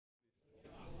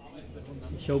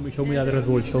Show me that Red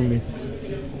Bull, show me.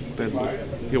 Red Bull.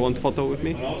 You want photo with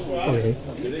me? Okay.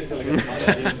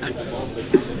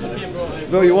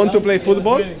 Bro, you want to play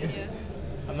football?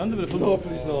 I'm not the football. No,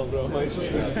 please no, bro.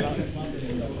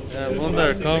 Yeah,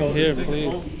 Wunder, come here,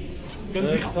 please.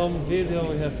 There's some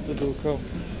video we have to do, come.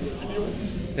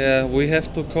 Yeah, we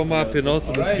have to come up, you know,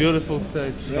 to this beautiful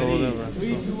stage. So whatever.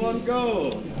 3, 2, 1,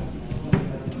 go!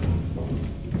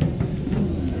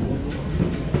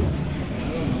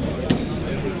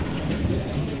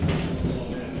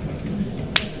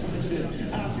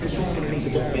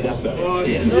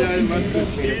 Hostia, el más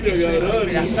cochino,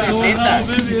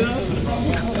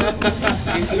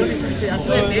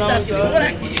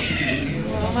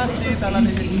 Mamacita, la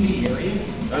de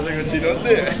 ¿Hace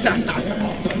cochinote?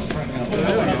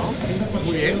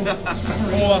 Muy bien.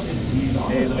 ¿Cómo vas?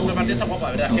 Esta partida está guapa,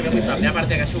 la verdad es que me gusta. La primera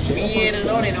partida que ha sido un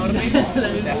mierdón enorme. La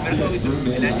primera que lo he visto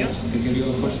en años.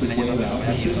 En años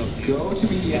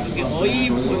no, hoy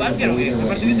muy banker, ¿o qué? ¿Qué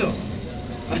partidito?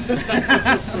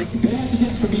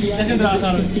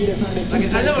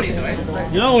 Hazlo bonito, ¿eh?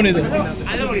 Yo lo hago bonito.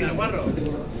 Hazlo bonito, guarro.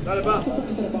 Dale, pa.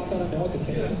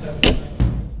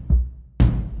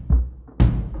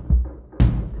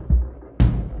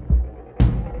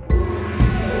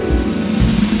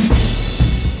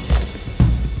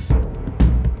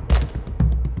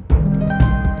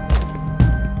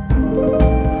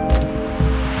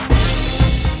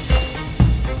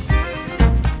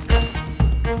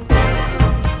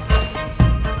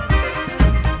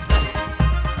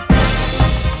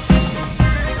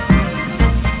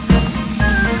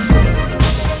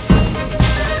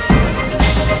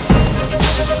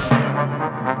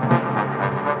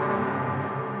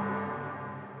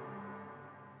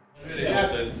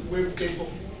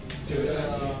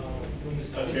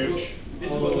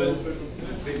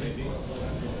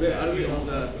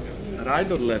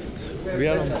 Right or left? We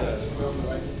are on the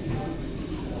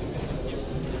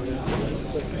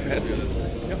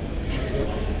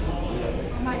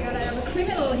Oh my god, I have a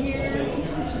criminal here.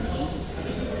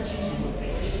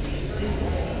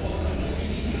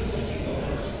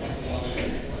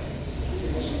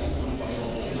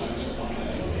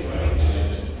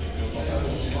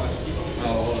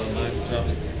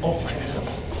 Oh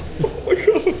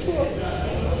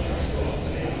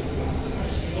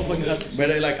my god. But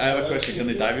I have a question, can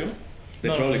they dive you? They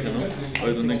probably can, no? Oh,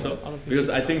 you don't think so? Because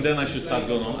I think then I should start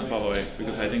going on and pop away,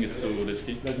 because I think it's too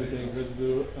risky. Let me think, let's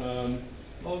do,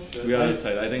 We are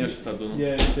outside, I think I should start going on.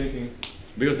 yeah, it's taking.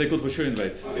 Because they could for sure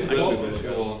invade.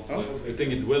 You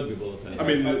think it will be volatile? I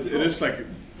mean, it is like,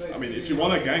 I mean, if you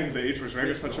want to gank the Atrix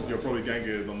Vegas matchup, you'll probably gank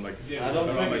it on like. I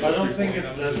don't think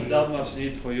there's that much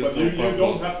need for you But to you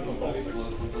don't have to control. I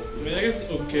mean, I guess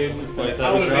it's okay to play.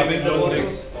 I would grabbing the one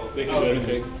thing. They can do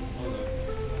anything.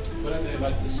 But I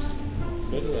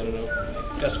don't know.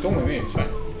 Just go with me, it's fine.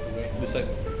 Just like.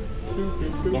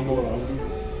 Don't go around.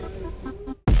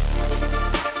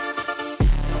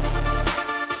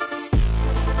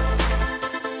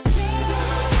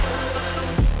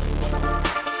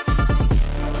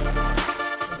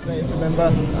 Remember,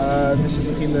 this is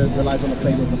a team that relies on the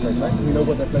playbook of plays, right? We know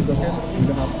what their playbook is, we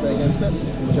know how to play against it.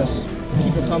 Just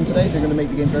keep it calm today, they're going to make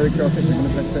the game very chaotic, they're going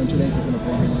to try to play in 2 lanes, they're going to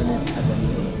play really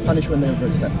aggro. Punish when they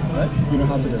overstep, right? You know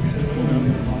how to do it.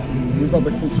 We've got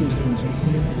the cool tools to do so.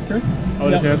 Kieran? I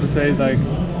would have to say, like,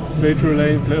 play through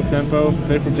lane, play up tempo,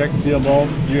 play from Jackson, be a ball,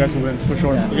 you guys will win, for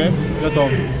sure. Yeah. Okay? That's all.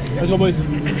 Let's go, boys.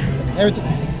 Heretics.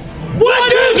 1,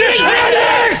 2, 3,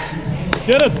 Heretics! Let's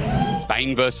get it!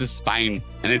 Spain versus Spain,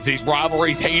 and as these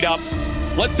rivalries heat up,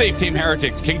 let's see if Team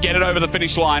Heretics can get it over the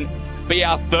finish line, be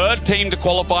our 3rd team to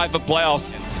qualify for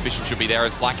playoffs. And suspicion should be there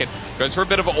as FLAKKED goes for a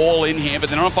bit of an all-in here, but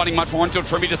they're not finding much more until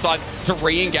Trimby decides to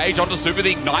re-engage onto Super.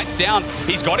 The Ignite's down.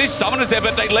 He's got his summoners there,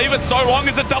 but they leave it so long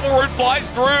as the double root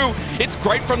flies through. It's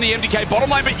great from the MDK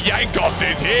bottom lane, but JANKOS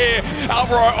is here.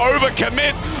 Alvaro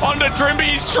overcommits onto Trimby.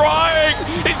 He's trying.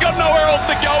 He's got nowhere else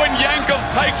to go, and JANKOS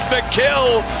takes the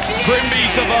kill. Trimby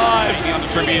survives. Onto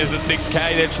Trimby is at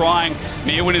 6k. They're trying.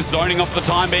 Mirwin is zoning off for the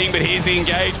time being, but here's the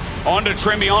engage. Onto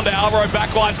Trimby, onto Alvaro,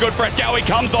 backline's good. Frescowie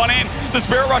comes on in. The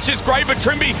Spirit Rush is great, but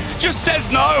Trimby just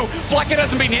says no. FLAKKED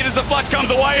hasn't been hit as the flash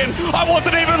comes away, and I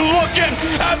wasn't even looking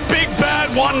at Big Bad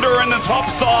Wunder in the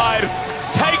top side.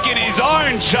 Taking his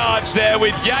own charge there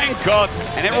with JANKOS,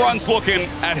 and everyone's looking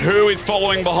at who is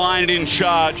following behind in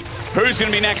charge. Who's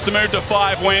going to be next to move to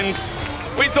 5 wins?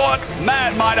 We thought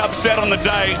Mad might upset on the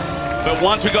day, but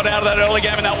once we got out of that early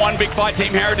game in that one big fight,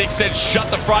 Team Heretics said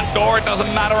shut the front door, it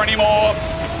doesn't matter anymore.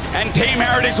 And Team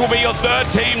Heretics will be your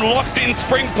 3rd team locked in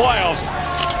spring playoffs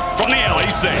from the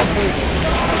LEC.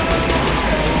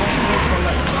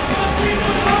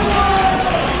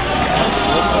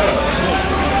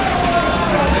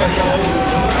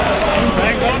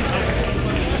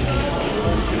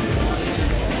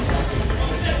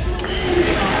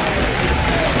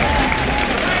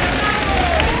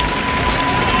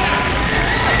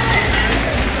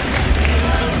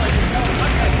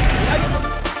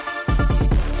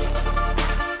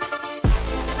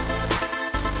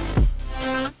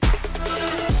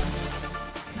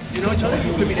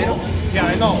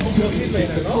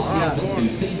 mates, you know?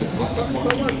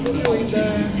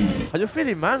 How you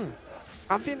feeling, man?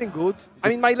 I'm feeling good. I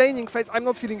mean, my laning phase, I'm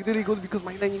not feeling really good because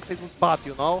my laning phase was bad,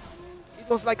 you know? It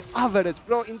was like average,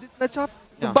 bro. In this matchup,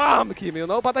 you bummed him, you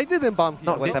know? But I didn't bump him.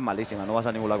 No, es malísima, no vas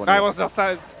a ningún lado con I ella. was just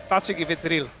touching if it's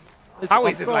real. It's, How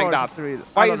is it like that?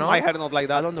 Why is my hair not like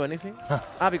that? I don't do anything.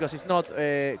 Because it's not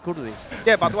curly.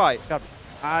 Yeah, but why?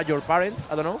 Your parents,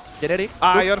 I don't know, genetic.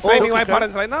 You're flaming my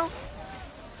parents right now?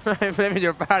 I'm blaming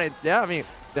your parents. Yeah, I mean,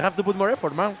 they have to put more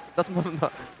effort, man. That's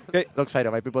not. Okay. Look,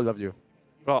 Sairo, my people love you.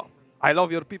 Bro, I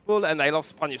love your people and I love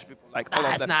Spanish people, like all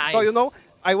of them. Nice. So, you know,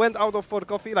 I went out of for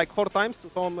coffee like 4 times to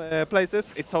some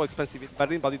places. It's so expensive in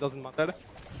Berlin, but it doesn't matter.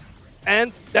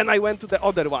 And then I went to the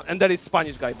other one, and there is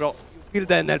Spanish guy, bro. You feel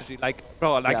the energy, like,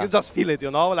 bro, like you just feel it,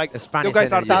 you know? Like, Spanish you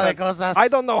guys energy. are different. I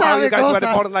don't know how you guys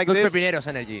were born like this. Pepineros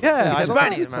energy. Yeah, it's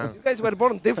Spanish, man. You guys were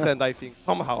born different, I think,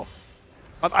 somehow.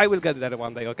 But I will get there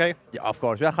one day, okay? Yeah, of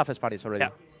course. You are half Spanish already.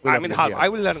 Yeah. I mean, half. I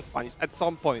will learn Spanish at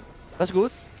some point. That's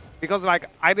good. Because, like,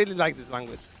 I really like this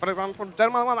language. For example, the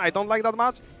German one, I don't like that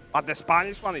much, but the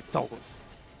Spanish one is so good.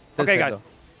 Okay, guys.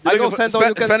 I go send all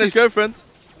you can Spanish girlfriend?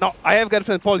 No, I have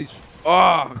girlfriend Polish.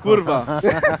 Oh, kurwa.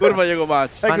 Kurwa jego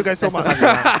mać. Thank you guys so much.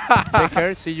 Take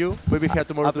care, see you. We'll be here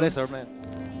tomorrow. A pleasure, man.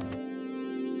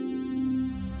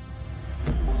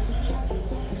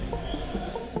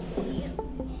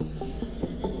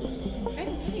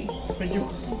 Thank you.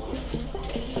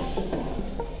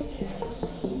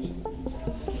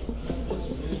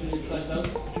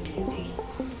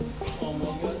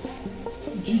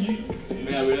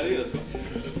 Yeah, we ready? Let's go.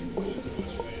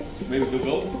 Maybe do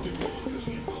gold?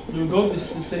 You go this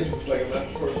stage. It's like that.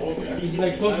 It's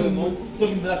like talking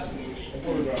that.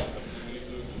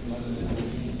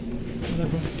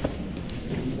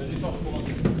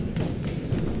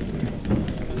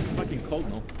 It's fucking cold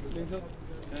now.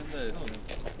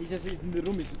 He just is in the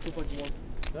room, it's too fucking warm.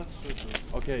 That's true.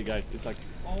 Okay, guys, it's like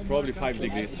probably 5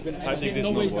 degrees. 5 degrees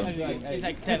not warm. It's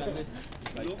like 10.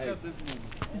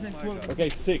 Okay,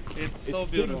 6. It's so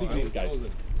 6 beautiful. degrees, guys.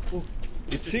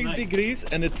 It's 6 degrees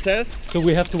and it says... So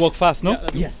we have to walk fast, no?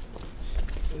 Yes.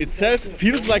 It says,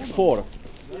 feels like 4.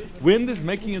 Wind is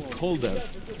making it colder.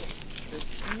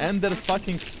 And there's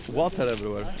fucking water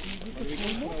everywhere.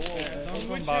 Don't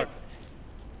come back.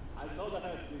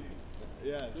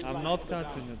 I'm not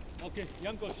touching it. Okay,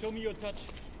 JANKOS, show me your touch.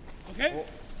 Okay?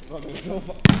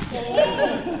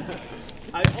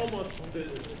 I almost did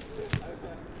it.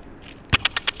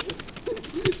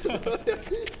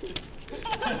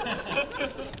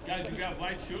 Guys, you got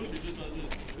white shoes, you just like this.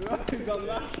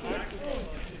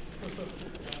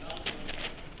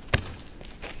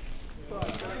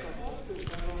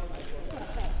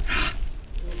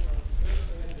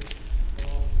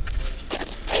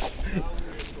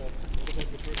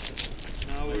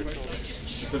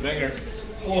 It's a banger.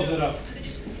 Close it up.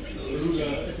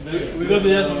 We got the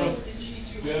yes one.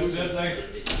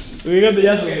 We got the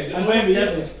yes one. I'm playing the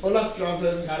yes one. Olaf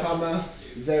dropping Kama,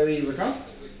 Zeri, Rika.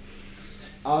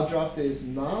 Our draft is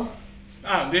Na.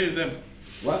 This is them.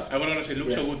 What? I want to say,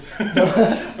 look so good.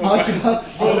 Our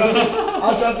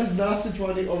draft is Na,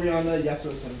 Sejuani, Oriana,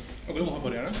 Yasuo, Senna. Okay, we'll have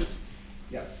Oriana.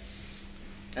 Yeah.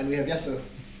 And we have Yasuo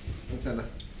and Senna.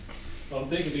 I'm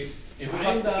taking it. If we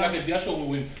have FLAKKED Yasuo, we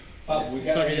win. We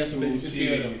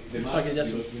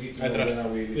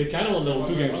kind of want level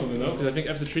 2 gank or something though, because I think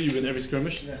after 3 you win every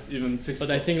skirmish, even 6.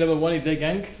 But I think level 1 if they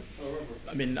gank,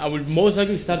 I mean I would most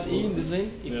likely start E in this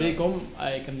lane. If they come,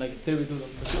 I can like stay with them.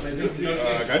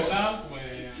 Guys?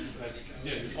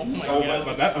 Oh my god.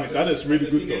 But that, I mean, that is really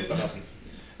good though, if that happens.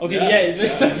 Okay, yeah,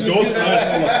 it's Ghost Flash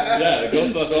Olaf. Yeah,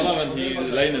 Ghost Flash Olaf and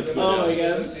his lane is good. Oh my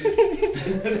god.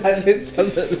 That is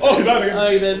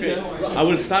I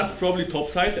will start probably top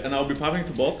side and I'll be pumping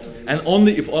to bot. And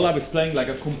only if Olaf is playing like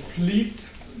a complete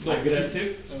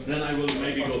aggressive, then I will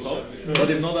maybe go top.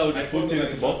 But if not, I will just full team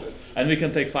to bot and we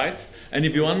can take fights. And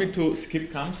if you want me to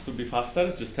skip camps to be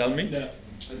faster, just tell me. Yeah.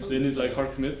 They need like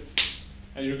hard commit.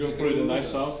 And you're going to put it in nice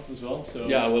foul as well. So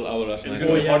yeah, I will rush nice.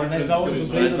 Oh Yeah, nice foul to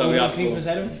play the king for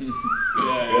Saturn.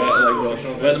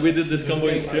 Yeah, when we did this combo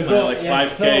in scrim, I had like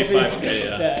 5k, 5k,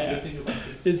 yeah.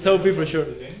 It's OP for sure.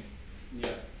 Yeah,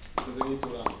 because they need to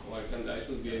run, so I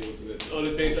should be able to get it. All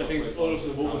the things, I think all of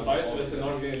the movement fights, unless they're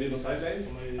not getting a little side lane,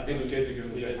 I think it's okay to go.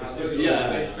 Yeah,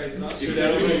 if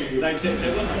they're doing like that's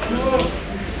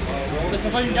the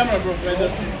fucking camera, bro. The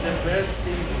best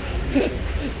thing.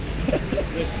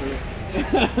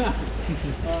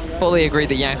 Fully agree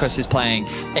that JANKOS is playing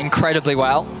incredibly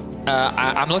well.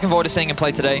 I'm looking forward to seeing him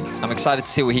play today. I'm excited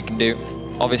to see what he can do.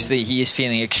 Obviously, he is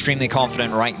feeling extremely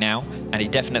confident right now, and he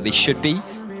definitely should be.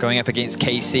 going up against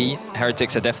KC.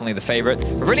 Heretics are definitely the favorite.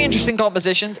 Really interesting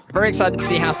compositions. Very excited to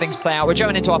see how things play out. We're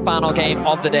going into our final game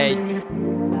of the day.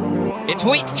 It's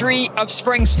week 3 of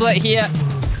Spring Split here.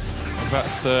 About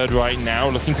third right now,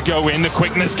 looking to go in. The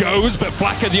quickness goes, but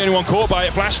FLAKKED, the only one caught by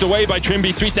it, flashed away by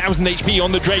Trimby. 3,000 HP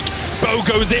on the Drake. Bo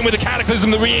goes in with a Cataclysm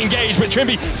to re-engage, but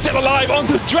Trimby still alive on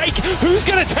the Drake. Who's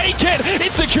going to take it?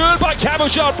 It's secured by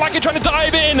Cabochard. FLAKKED trying to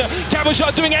dive in.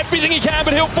 Cabochard doing everything he can,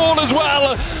 but he'll fall as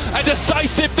well. A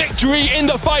decisive victory in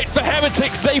the fight for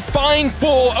Heretics. They find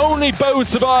 4. Only Bo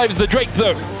survives. The Drake,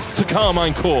 though, to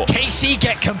Carmine Core. KC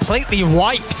get completely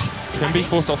wiped. Trimby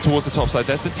forced off towards the top side.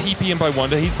 There's the TP in by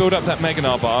WUNDER. He's built up that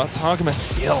Meganar bar. Targamas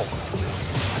still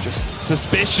just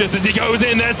suspicious as he goes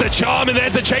in. There's the charm and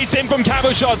there's a chase in from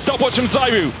Cabochard. Stopwatch from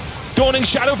Zyro. Dawning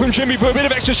Shadow from Trimby for a bit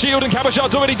of extra shield, and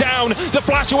Cabochard's already down. The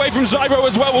flash away from Zyro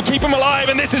as well will keep him alive,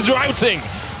 and this is routing.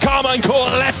 Carmine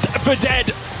Core left for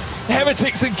dead.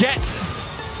 Heretics get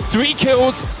 3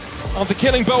 kills after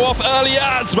killing Bo off earlier.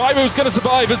 Zyro's going to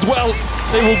survive as well.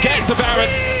 They will get the Baron.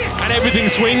 And everything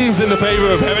swings in the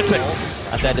favor of Heretics.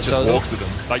 Just walks at them.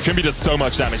 Like, Trimby does so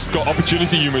much damage. He's got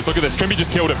opportunity humors. Look at this. Trimby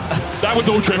just killed him. That was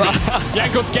all Trimby.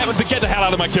 Jankos, get the hell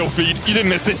out of my kill feed. You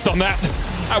didn't assist on that.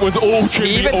 That was all Trimby.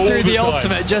 He even all threw the time.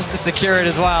 ultimate just to secure it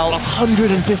as well.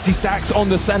 150 stacks on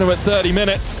the center at 30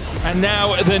 minutes. And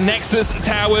now the Nexus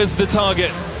towers the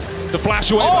target. The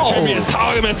flash away by Trimby as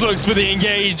Targamas looks for the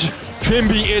engage.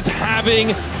 Trimby is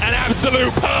having an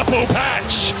absolute purple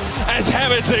patch as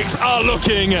Heretics are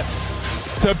looking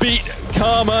to beat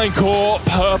Carmine Core,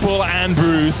 Purple and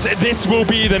Bruce. This will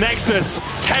be the Nexus.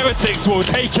 Heretics will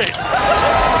take it.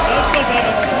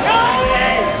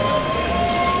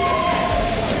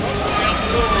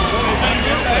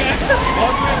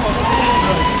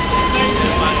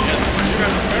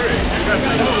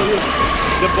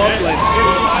 The bot lane.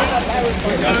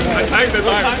 I tagged the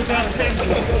line.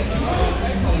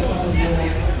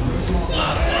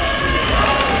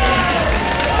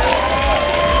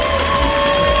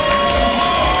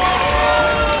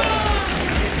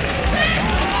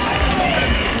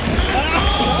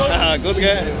 Good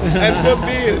game and good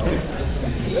build.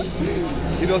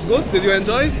 It was good. Did you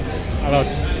enjoy? A lot.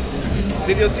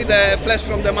 Did you see the flash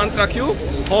from the Mantra Q?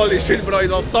 Holy shit, bro! It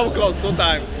was so close 2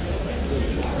 times.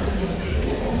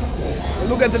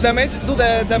 Look at the damage. Do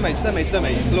the damage.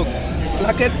 Look,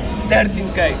 FLAKKED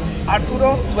 13k.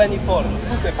 Arturo 24.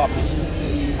 Who's the puppy?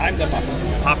 I'm the puppy.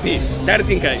 Puppy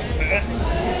 13k.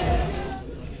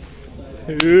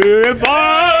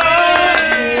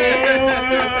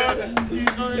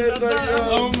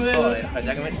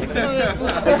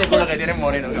 Ese culo que tiene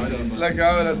moreno, cabrón. La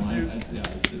cámara, tío.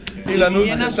 Y la Qué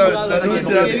bien has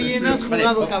jugado, qué bien has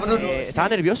jugado, cabrón. ¿Estaba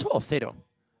nervioso o cero?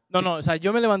 No, o sea,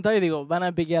 yo me he levantado y digo, van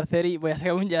a piquear Ceri, voy a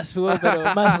sacar un Yasuo,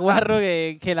 pero más guarro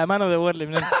que la mano de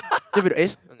Werlim. Sí, pero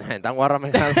es tan guarro,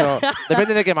 me canso.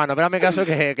 Depende de qué mano, pero hazme caso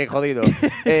que jodido.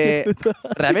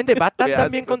 ¿Realmente va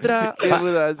tan bien contra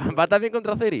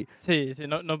Ceri? Sí,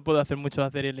 no puedo hacer mucho la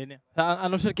Ceri en línea. O sea, a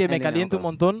no ser que me caliente un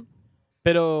montón,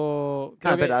 pero...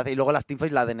 Es verdad, y luego las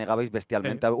teamfights la denegabais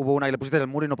bestialmente. Hubo una que le pusiste en el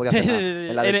muro y no podía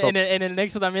hacer nada. En el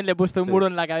Nexo también le he puesto un muro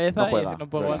en la cabeza y no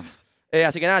puedo jugar.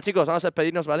 Así que nada, chicos, vamos a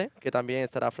despedirnos, ¿vale? Que también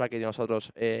estará FLAKKED y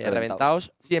nosotros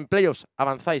reventados. Si en playoffs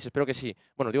avanzáis, espero que sí.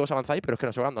 Bueno, digo os avanzáis, pero es que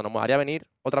no sé cuándo. Nos molaría venir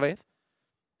otra vez,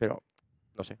 pero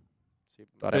no sé. Sí,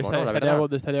 lo haremos, ¿no? La verdad.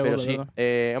 Pero sí,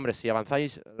 hombre, si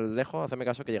avanzáis, os dejo, hacedme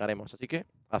caso que llegaremos. Así que,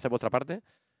 haced vuestra parte.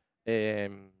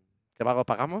 Que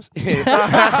pagamos. Y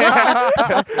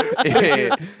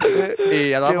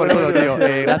a tomar por culo, tío.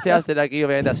 Gracias desde aquí,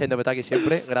 obviamente, a Sendo, que está aquí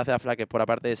siempre. Gracias a FLAKKED por,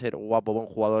 aparte de ser guapo, buen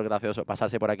jugador, gracioso,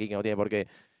 pasarse por aquí, que no tiene por qué,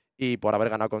 y por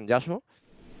haber ganado con Yasuo.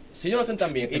 Si ellos lo hacen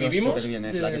tan bien y vivimos... Súper bien,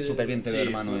 FLAKKED súper bien, te veo,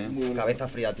 hermano, Cabeza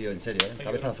fría, tío, en serio,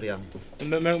 Cabeza fría.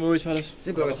 Me voy, chavales.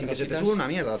 Sí, pero sin que se te suba una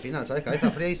mierda al final, ¿sabes?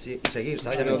 Cabeza fría y seguir,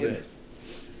 ¿sabes? Ya me entiendes.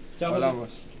 Chao.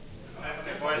 Hablamos.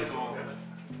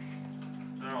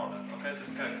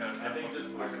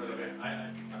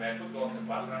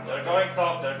 They're going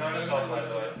top, by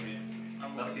the way.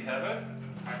 Does he have it?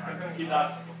 He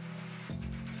does.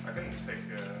 I can take I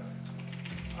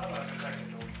don't know, I can take it.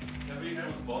 Can we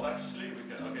use ball actually? We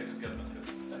can, okay, just get them.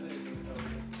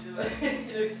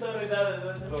 It's so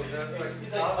retarded. Look, that's like...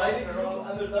 He's like biting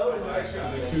under the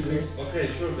Okay,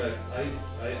 sure guys, I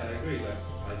agree, like,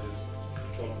 I just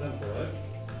short tempo, right?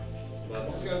 But...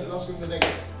 Let's go to the next.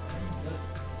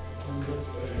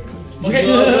 Okay.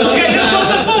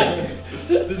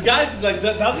 This guy is like,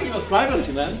 doesn't give us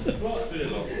privacy, man.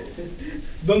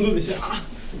 Don't do this.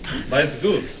 But it's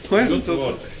good. When? Good to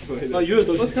watch. No, you're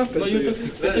toxic. What happened? No, you're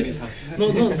toxic.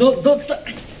 No, don't stop.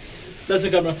 That's the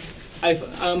camera.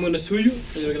 I'm gonna sue you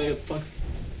and you're gonna get fucked.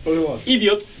 For what?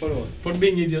 Idiot. For what? For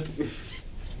being idiot. Oh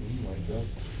my god.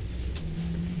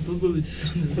 Don't do this.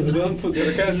 Don't put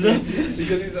your hands up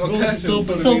because it's occasion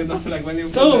for stop. me, you know, like when you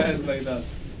put Stop. your hands like that.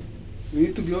 We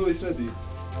need to be always ready.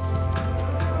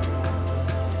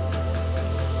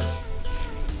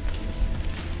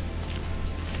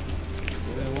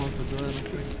 I want to do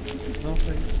anything.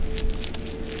 Nothing.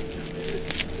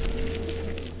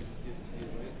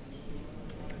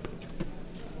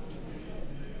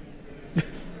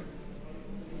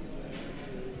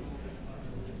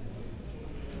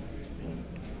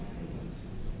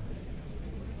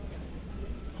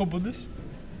 How about this?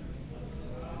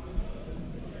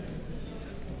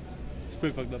 It's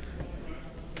pretty fucked up.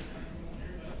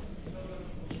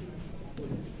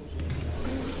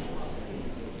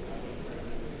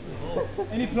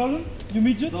 Any problem? You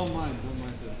midget? Don't mind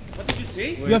it. What did you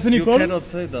say? You have any problem? You cannot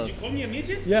say that. Did you call me a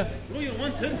midget? Yeah. Bro, you're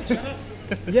 130, shut up.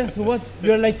 Yeah, so what?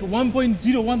 You're like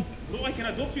 1.01. Bro, I can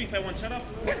adopt you if I want, shut up.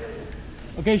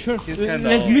 Okay, sure. kinda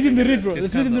Let's old. meet in the rift, bro. He's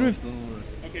Let's meet in the kinda rift. old, don't worry.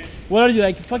 Okay. What are you,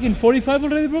 like fucking 45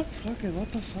 already, bro? Fuck it,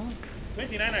 what the fuck?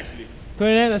 29 actually.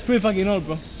 29, that's pretty fucking old,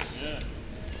 bro. Yeah.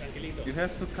 Tranquilito. You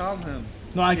have to calm him.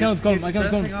 No, I cannot calm him. I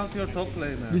cannot calm He's him. stressing out your top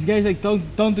lane. This guy is like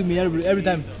taunting me every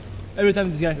time. Every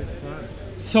time, this guy.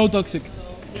 So toxic.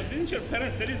 But didn't your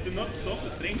parents tell you to not talk to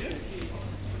strangers?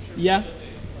 Yeah.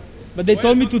 But they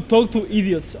told me to talk to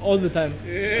idiots all the time.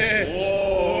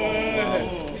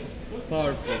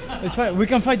 Powerful. It's fine. We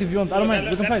can fight if you want. I don't mind.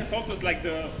 We can fight. Was like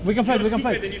the, We can fight. you're We can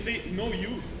stupid fight. and you say, no,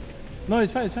 you. No,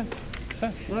 it's fine. It's fine. It's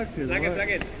fine. Flag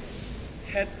it.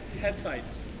 Head fight.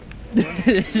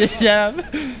 Yeah.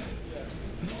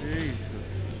 Jesus.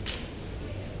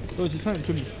 Bro, it's fine.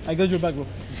 Trust me. I got your back, bro.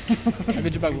 I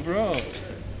got your back, bro. Bro,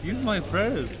 he's my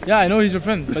friend. Yeah, I know he's your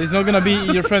friend, but he's not gonna be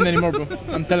your friend anymore, bro.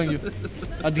 I'm telling you.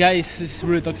 That guy is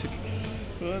really toxic.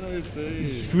 What are you saying?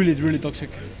 He's really toxic.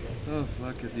 Oh,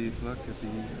 FLAKKED, FLAKKED.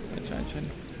 It's fine, it's fine.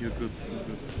 You're good, you're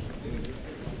good.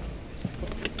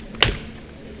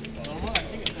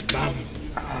 Bam.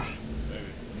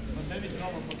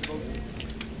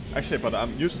 Actually, but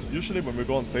I'm usually when we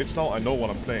go on stage now, I know what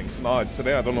I'm playing. So now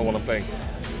today I don't know what I'm playing.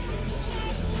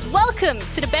 Welcome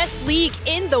to the best league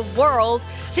in the world.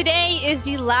 Today is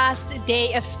the last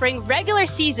day of spring regular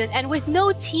season, and with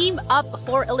no team up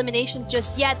for elimination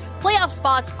just yet, playoff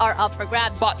spots are up for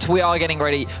grabs. But we are getting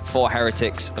ready for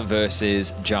Heretics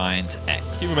versus Giant X.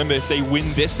 You remember, if they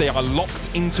win this, they are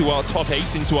locked into our top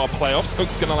 8, into our playoffs.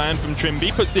 Hook's going to land from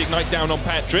Trimby, puts the Ignite down on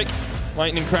Patrick.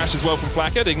 Lightning Crash as well from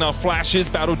FLAKKED. Ignite flashes,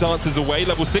 Battle Dances away.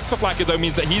 Level 6 for FLAKKED, though,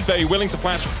 means that he's very willing to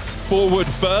flash forward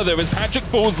further as Patrick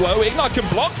falls low. Ignite can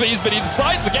block these, but he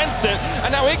decides against it.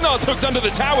 And now Ignite's hooked under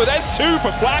the tower. There's 2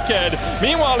 for FLAKKED.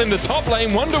 Meanwhile, in the top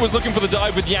lane, Wunder was looking for the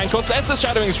dive with JANKOS. There's the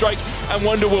Shadowing Strike, and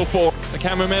Wunder will fall. The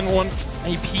cameramen want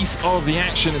a piece of the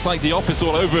action. It's like The Office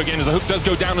all over again as the hook does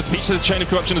go down with Peach. There's a Chain of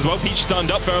Corruption as well. Peach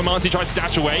stunned up. Ferromancy tries to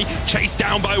dash away. Chased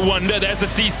down by Wunder. There's the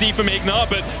CC from Ignite,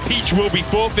 but Peach will be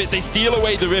forfeit. They steal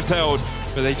away the Rift Herald,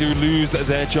 but they do lose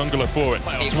their jungler for it.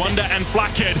 Wunder and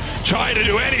FLAKKED try to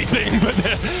do anything, but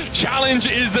the challenge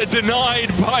is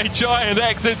denied by Giant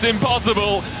X. It's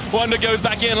impossible. Wunder goes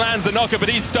back in, lands the knocker, but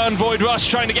he's stunned. Void Rush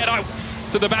trying to get out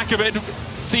to the back of it.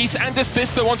 Cease and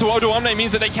desist that want to Odo Omne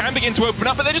means that they can begin to open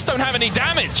up, but they just don't have any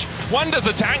damage. Wunder's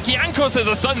a tank. JANKOS has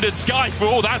a Sundered Sky for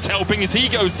all that's helping as he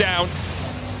goes down.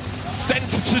 Sent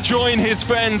to join his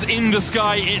friends in the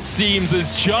sky, it seems,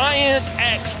 as Giant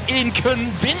X, in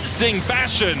convincing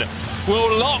fashion,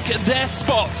 will lock their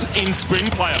spot in spring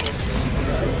playoffs.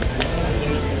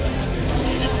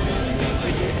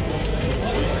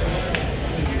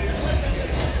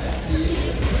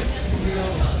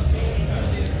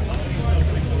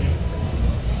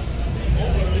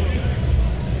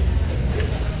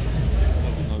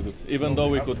 Even though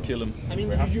we could kill him. I mean,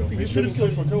 you should have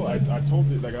killed for kill. I told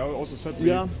you, like I also said,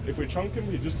 if we chunk him,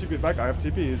 he just TP back. I have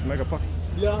TP, he's mega fucked.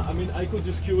 Yeah, I mean, I could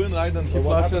just queue in, right, and he But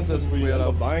what flashes happens is and we we end are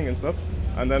up out. dying and stuff,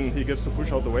 and then he gets to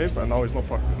push out the wave, and now he's not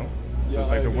fucked, you know? So it's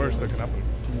like the worst that can happen.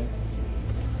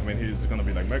 I mean, he's gonna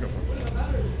be like mega fucked.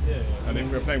 And if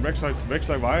we're playing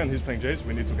Rek'Sai Vi and he's playing Jace,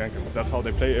 we need to gank him. That's how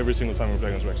they play every single time we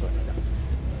play against Rek'Sai.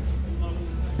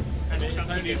 I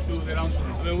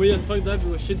mean, we just fucked up. It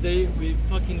was shit day. We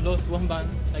fucking lost one ban.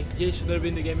 Like, Jay should have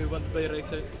been the game we want to play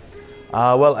Rek'Sai.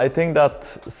 Well, I think that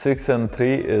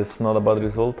 6-3 is not a bad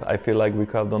result. I feel like we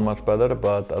could have done much better,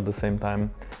 but at the same time,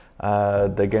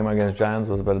 the game against Giants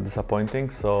was very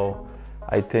disappointing. So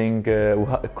I think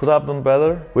we could have done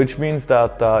better, which means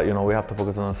that you know, we have to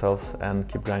focus on ourselves and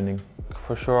keep grinding.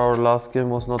 For sure, our last game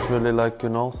was not really like, you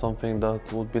know, something that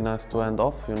would be nice to end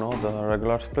off, you know, the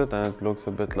regular split, and it looks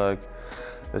a bit like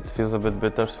it feels a bit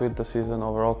bittersweet, the season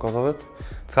overall, because of it.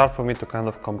 It's hard for me to kind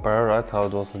of compare, right, how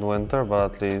it was in winter,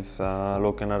 but at least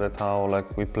looking at it how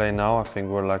like we play now, I think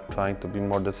we're like trying to be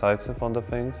more decisive on the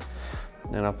things.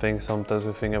 And I think sometimes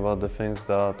we think about the things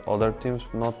that other teams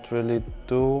not really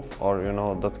do, or you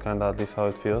know, that's kind of at least how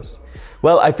it feels.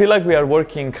 Well, I feel like we are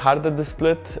working hard at the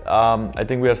split. I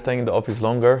think we are staying in the office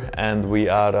longer and we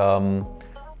are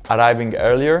arriving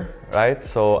earlier, right?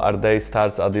 So our day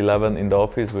starts at 11 in the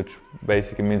office, which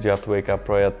basically means you have to wake up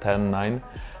probably at 10, 9.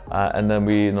 And then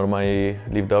we normally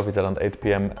leave the office around 8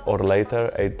 p.m. or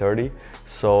later, 8:30.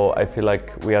 So I feel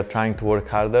like we are trying to work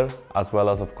harder, as well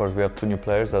as, of course, we have 2 new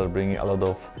players that are bringing a lot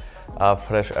of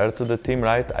fresh air to the team,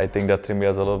 right? I think that Trimby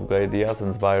has a lot of good ideas,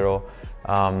 and Zvairo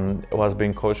was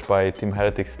being coached by Team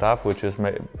Heretics staff, which is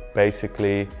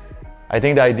basically, I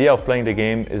think the idea of playing the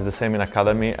game is the same in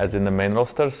Academy as in the main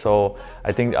roster. So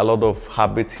I think a lot of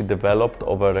habits he developed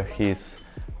over his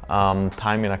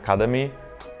time in Academy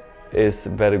is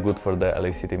very good for the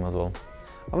LEC team as well.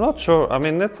 I'm not sure. I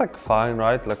mean, it's like fine,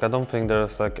 right? Like I don't think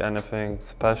there's like anything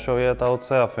special yet, I would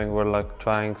say. I think we're like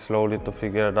trying slowly to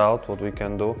figure it out what we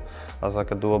can do as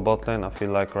like a dual bot lane. I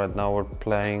feel like right now we're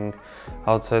playing,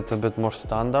 I would say it's a bit more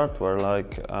standard, where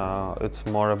like it's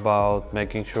more about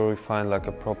making sure we find like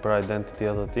a proper identity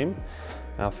as a team.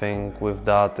 And I think with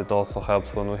that it also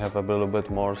helps when we have a little bit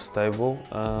more stable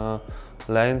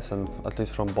lanes, and at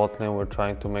least from bot lane we're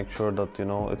trying to make sure that, you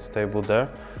know, it's stable there.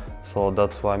 So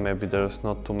that's why maybe there's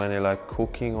not too many like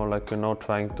cooking or like, you know,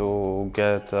 trying to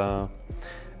get a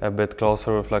bit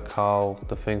closer with like how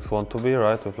the things want to be,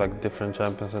 right, with like different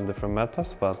champions and different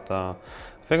metas. But I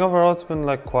think overall it's been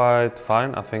like quite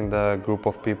fine. I think the group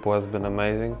of people has been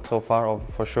amazing so far,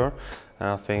 for sure. And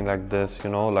I think like this, you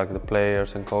know, like the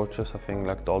players and coaches, I think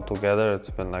like all together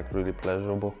it's been like really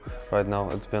pleasurable right now.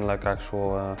 It's been like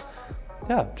actual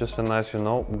yeah, just a nice, you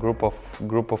know, group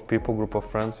of people, group of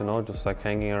friends, you know, just like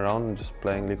hanging around and just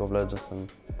playing League of Legends. And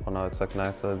for now, it's like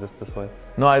nice that it's this way.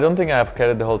 No, I don't think I have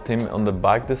carried the whole team on the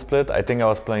back this split. I think I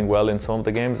was playing well in some of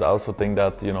the games. I also think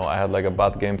that, you know, I had like a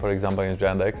bad game, for example, against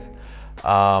JANKOS.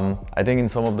 I think in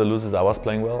some of the losses I was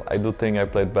playing well. I do think I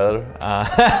played better.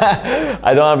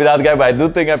 I don't want to be that guy, but I do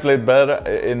think I played better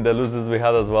in the losses we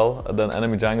had as well than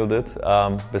enemy jungle did,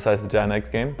 besides the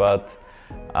JANKOS game. But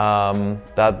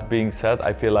that being said,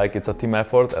 I feel like it's a team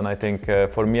effort, and I think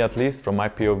for me at least, from my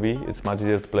POV, it's much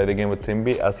easier to play the game with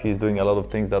Trimby, as he's doing a lot of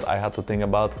things that I had to think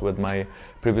about with my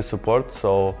previous support.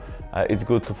 So it's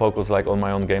good to focus like on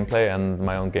my own gameplay and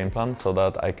my own game plan, so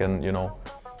that I can, you know,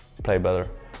 play better.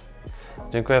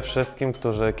 Dziękuję wszystkim,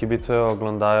 którzy kibicują,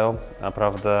 oglądają.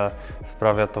 Naprawdę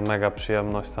sprawia to mega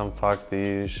przyjemność sam fakt,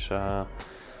 iż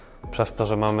przez to,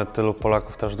 że mamy tylu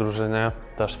Polaków też w drużynie,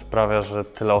 też sprawia, że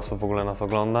tyle osób w ogóle nas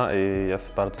ogląda i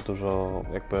jest bardzo dużo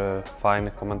jakby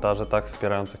fajnych komentarzy, tak,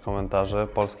 wspierających komentarzy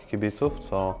polskich kibiców,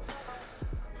 co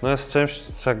no jest czymś,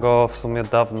 czego w sumie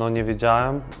dawno nie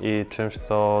wiedziałem i czymś,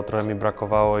 co trochę mi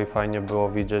brakowało i fajnie było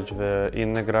widzieć w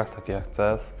innych grach, takich jak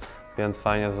CS, więc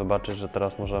fajnie zobaczyć, że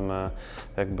teraz możemy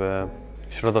jakby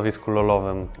w środowisku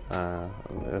lolowym,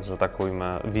 że tak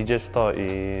ujmę, widzieć to i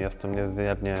jestem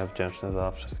niezmiernie wdzięczny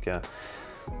za wszystkie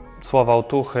słowa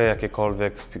otuchy,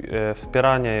 jakiekolwiek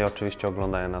wspieranie i oczywiście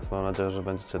oglądanie nas. Mam nadzieję, że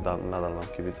będziecie nadal nam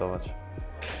kibicować.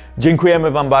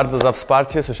 Dziękujemy Wam bardzo za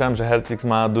wsparcie. Słyszałem, że Heretics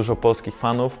ma dużo polskich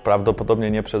fanów,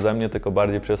 prawdopodobnie nie przeze mnie, tylko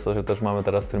bardziej przez to, że też mamy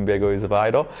teraz Trimbiego i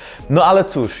Zvairo. No ale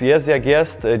cóż, jest jak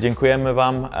jest. Dziękujemy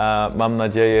Wam. Mam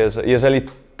nadzieję, że jeżeli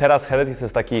teraz Heretics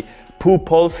jest taki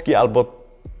półpolski albo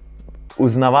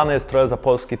uznawany jest trochę za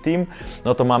polski team,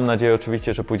 no to mam nadzieję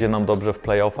oczywiście, że pójdzie nam dobrze w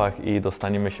playoffach i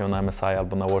dostaniemy się na MSI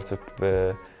albo na Worldsy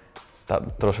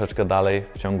troszeczkę dalej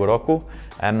w ciągu roku.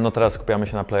 No teraz skupiamy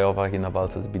się na playoffach i na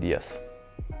walce z BDS.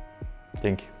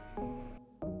 Dzięki.